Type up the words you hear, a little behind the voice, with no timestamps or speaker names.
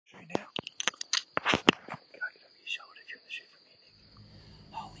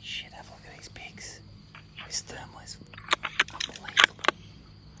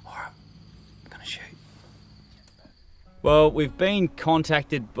Well, we've been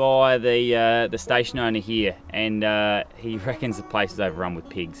contacted by the station owner here, and he reckons the place is overrun with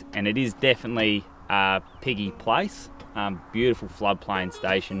pigs, and it is definitely a piggy place. Beautiful floodplain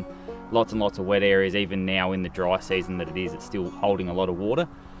station, lots and lots of wet areas. Even now in the dry season that it is, it's still holding a lot of water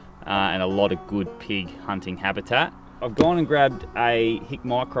and a lot of good pig hunting habitat. I've gone and grabbed a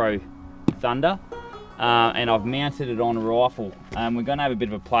Hikmicro Thunder and I've mounted it on a rifle. We're going to have a bit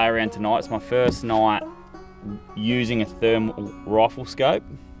of a play around tonight. It's my first night using a thermal rifle scope.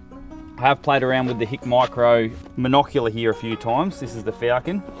 I have played around with the Hikmicro monocular here a few times. This is the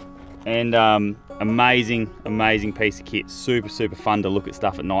Falcon, and amazing piece of kit. Super fun to look at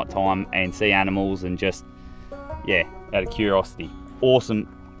stuff at night time and see animals, and just, yeah, out of curiosity. Awesome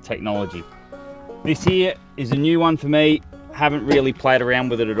technology. This here is a new one for me. Haven't really played around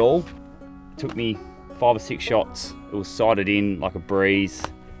with it at all. It took me 5 or 6 shots. It was sighted in like a breeze.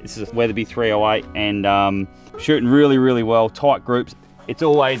 This is a Weatherby 308, and shooting really well, tight groups. It's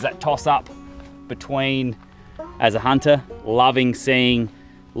always that toss up between, as a hunter, loving seeing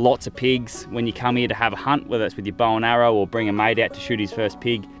lots of pigs when you come here to have a hunt, whether it's with your bow and arrow or bring a mate out to shoot his first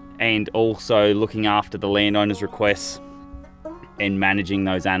pig, and also looking after the landowner's requests and managing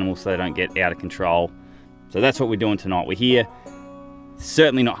those animals so they don't get out of control. So that's what we're doing tonight. We're here,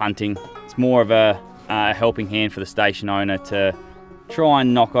 certainly not hunting. It's more of a helping hand for the station owner to try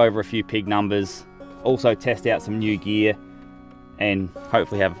and knock over a few pig numbers, also test out some new gear, and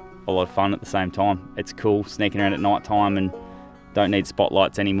hopefully have a lot of fun at the same time. It's cool sneaking around at night time and don't need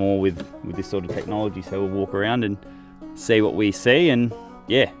spotlights anymore with this sort of technology, so we'll walk around and see what we see and,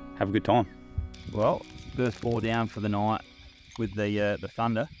 yeah, have a good time. Well, first bore down for the night with the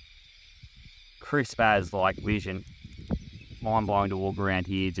Thunder. Crisp as like vision. Mind blowing to walk around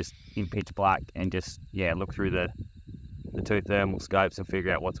here just in pitch black and just, yeah, look through the 2 thermal scopes and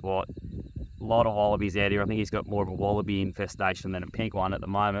figure out what's what. A lot of wallabies out here. I think he's got more of a wallaby infestation than a pink one at the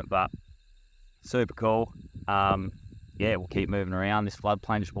moment, but super cool. Yeah, we'll keep moving around this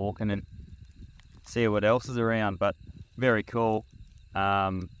floodplain, just walking and see what else is around, but very cool.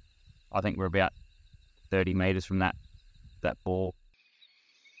 I think we're about 30 metres from that bore.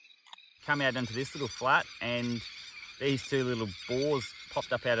 Come out into this little flat, and these 2 little boars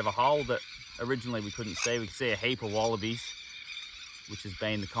popped up out of a hole that originally we couldn't see. We could see a heap of wallabies, which has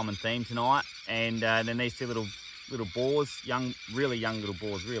been the common theme tonight, and then these 2 little boars, really young little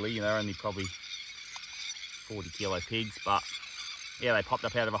boars, really. They're only probably 40 kilo pigs, but yeah, they popped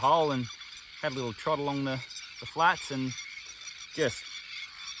up out of a hole and had a little trot along the flats, and just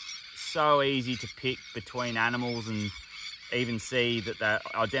so easy to pick between animals and even see that they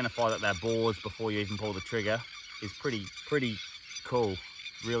identify that they're boars before you even pull the trigger is pretty cool.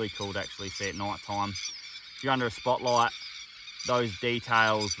 Really cool to actually see at night time. If you're under a spotlight, those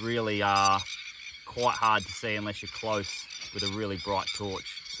details really are quite hard to see unless you're close with a really bright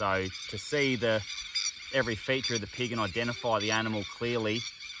torch. So to see every feature of the pig and identify the animal clearly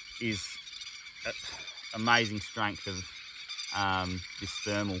is amazing strength of this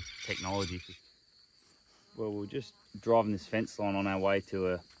thermal technology. Well, we're just driving this fence line on our way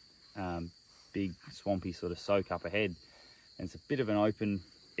to a big swampy sort of soak up ahead, and it's a bit of an open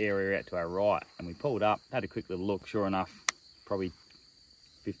area out to our right, and we pulled up, had a quick little look. Sure enough, probably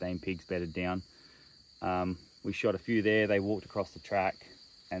 15 pigs bedded down. We shot a few there. They walked across the track,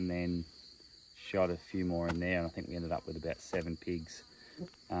 and then shot a few more in there, and I think we ended up with about 7 pigs.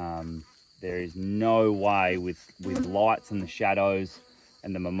 There is no way with lights and the shadows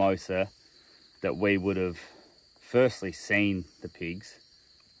and the mimosa that we would have firstly seen the pigs,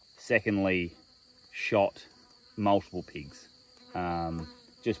 secondly shot multiple pigs.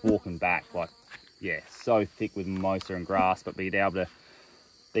 Just walking back, like, yeah, so thick with mimosa and grass, but being able to,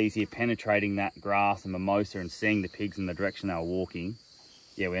 these here penetrating that grass and mimosa and seeing the pigs in the direction they were walking,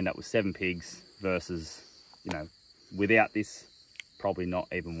 yeah, we end up with 7 pigs versus, you know, without this, probably not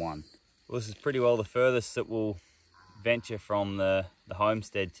even 1. Well, this is pretty well the furthest that we'll venture from the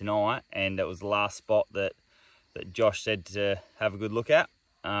homestead tonight, and it was the last spot that Josh said to have a good look at.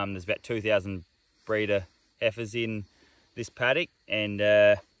 There's about 2,000 breeder heifers in this paddock, and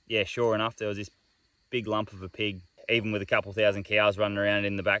yeah, sure enough, there was this big lump of a pig. Even with a couple thousand cows running around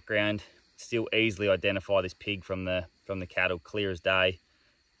in the background, still easily identify this pig from the cattle, clear as day.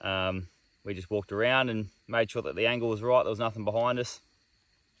 We just walked around and made sure that the angle was right. There was nothing behind us,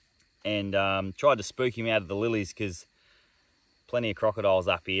 and tried to spook him out of the lilies, because plenty of crocodiles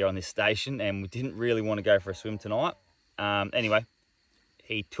up here on this station, and we didn't really want to go for a swim tonight. Anyway,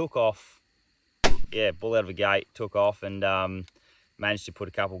 he took off, yeah, bull out of a gate, took off, and managed to put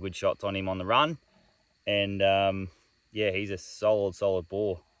a couple good shots on him on the run. And yeah, he's a solid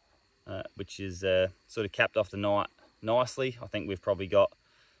boar, which is sort of capped off the night nicely. I think we've probably got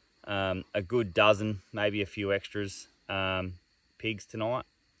a good dozen, maybe a few extras pigs tonight,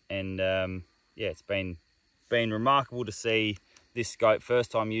 and yeah, it's been remarkable to see this scope.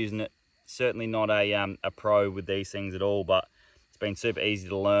 First time using it. Certainly not a pro with these things at all, but it's been super easy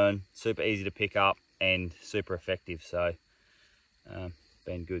to learn, super easy to pick up, and super effective. So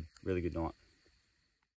been good, really good night.